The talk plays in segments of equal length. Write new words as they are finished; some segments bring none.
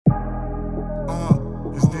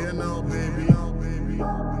It's DNL, baby.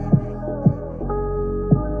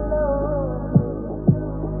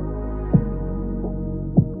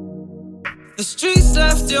 The streets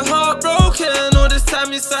left your heart broken. All this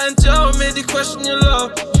time you sat in jail made you question your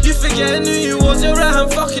love. You forgetting who you was, you're right, I'm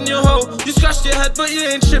fucking your hoe. You scratched your head but you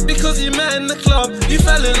ain't tripped because you met in the club. You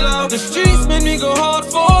fell in love. The streets made me go hard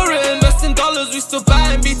for it. Invest in dollars, we still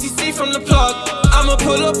buying BTC from the plug. I'ma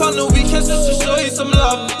pull up on the weekends just to show you some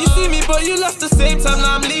love. You see me but you left the same time,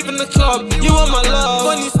 now I'm leaving the club. You want my love.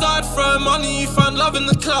 When you started throwing money you found love in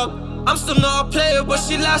the club. I'm still not a player, but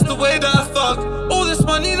she likes the way that I fuck. All this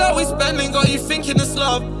money that we spending got you thinking it's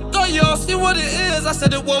love. Got you asking what it is, I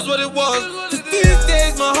said it was what it was. Cause these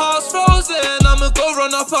days my heart's frozen. I'ma go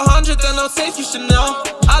run up 100, then I'll take you Chanel.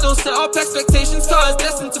 I don't set up expectations, cause it's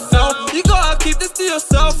destined to fail. You gotta keep this to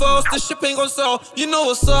yourself, or else the ship ain't gon' sell. You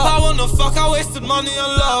know what's up. I wanna fuck, I wasted money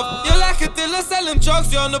on love. You're like a dealer selling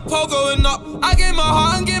drugs, you're on the pole going up. I gave my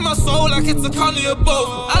heart and gave my soul like it's a kind of both.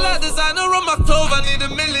 I like designer on my clothes, I need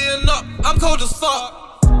 $1 million up. I'm cold as fuck.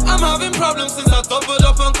 I'm having problems since I doubled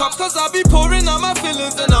up on cops. Cause I be pouring out my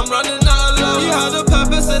feelings and I'm running out of love. You had a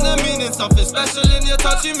purpose and a meaning, something special in your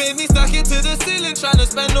touch. You made me stack it to the ceiling, trying to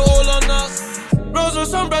spend it all on us.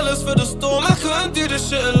 Rose umbrellas for the storm, I couldn't do this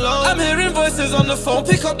shit alone. I'm hearing voices on the phone,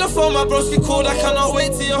 pick up the phone, my broski called, I cannot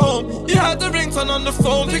wait till you're home. You had the ringtone on the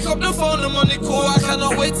phone, pick up the phone, the money call, I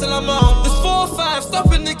cannot wait till I'm home. It's 4 or 5,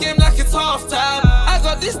 stopping the game like it's half time. I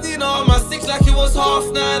got this Nina on my 6 like it was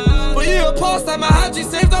 9:30. But you a past time, I had you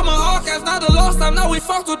saved on my archives. Now the last time, now we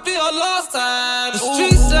fucked would be our last time. The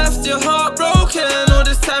streets left your heart broken. All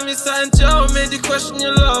this time you sat in jail made you question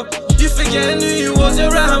your love. You forgetting who you was,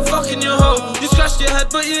 you're right, I'm fucking your hoe. You scratched your head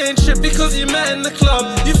but you ain't tripped because you met in the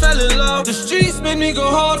club. You fell in love. The streets made me go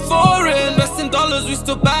hard for it. Invest in dollars, we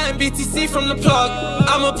still buying BTC from the plug.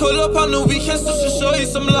 I'ma pull up on the weekends just to show you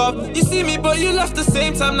some love. You see me but you left the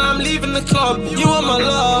same time, now I'm leaving the club. You want my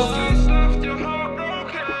love.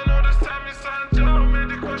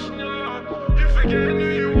 Forgetting who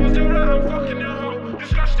you was, you're right, I'm fucking your hoe. You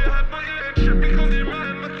scratched your head but you ain't tripped because you met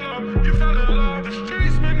in the club. You fell in love. The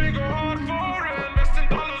streets made me go hard for it. Invest in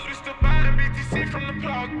dollars, we still buying BTC from the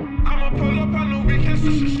plug. I'ma pull up on the weekends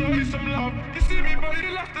just to show you some love. You see me but you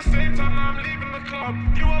left the same time, now I'm leaving the club.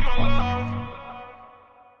 You want my love.